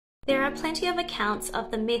There are plenty of accounts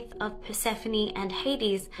of the myth of Persephone and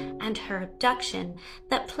Hades and her abduction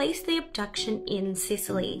that place the abduction in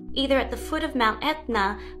Sicily, either at the foot of Mount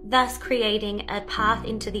Etna, thus creating a path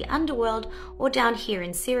into the underworld, or down here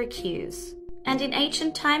in Syracuse. And in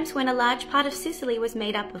ancient times, when a large part of Sicily was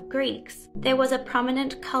made up of Greeks, there was a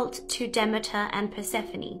prominent cult to Demeter and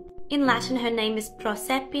Persephone. In Latin, her name is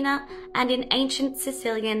Proserpina, and in ancient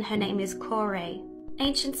Sicilian, her name is Core.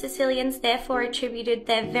 Ancient Sicilians therefore attributed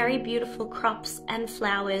their very beautiful crops and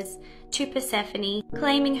flowers to Persephone,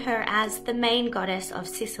 claiming her as the main goddess of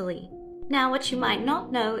Sicily. Now, what you might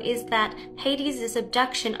not know is that Hades'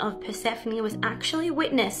 abduction of Persephone was actually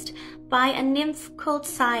witnessed by a nymph called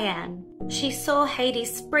Cyane. She saw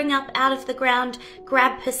Hades spring up out of the ground,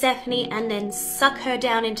 grab Persephone, and then suck her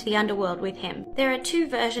down into the underworld with him. There are two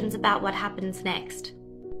versions about what happens next.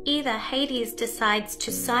 Either Hades decides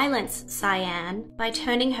to silence Cyane by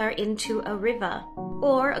turning her into a river,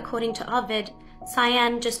 or, according to Ovid,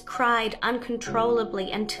 Cyane just cried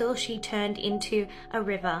uncontrollably until she turned into a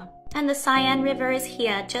river. And the Cyane River is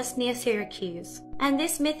here, just near Syracuse. And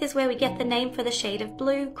this myth is where we get the name for the shade of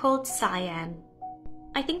blue called cyan.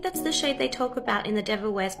 I think that's the shade they talk about in The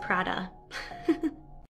Devil Wears Prada.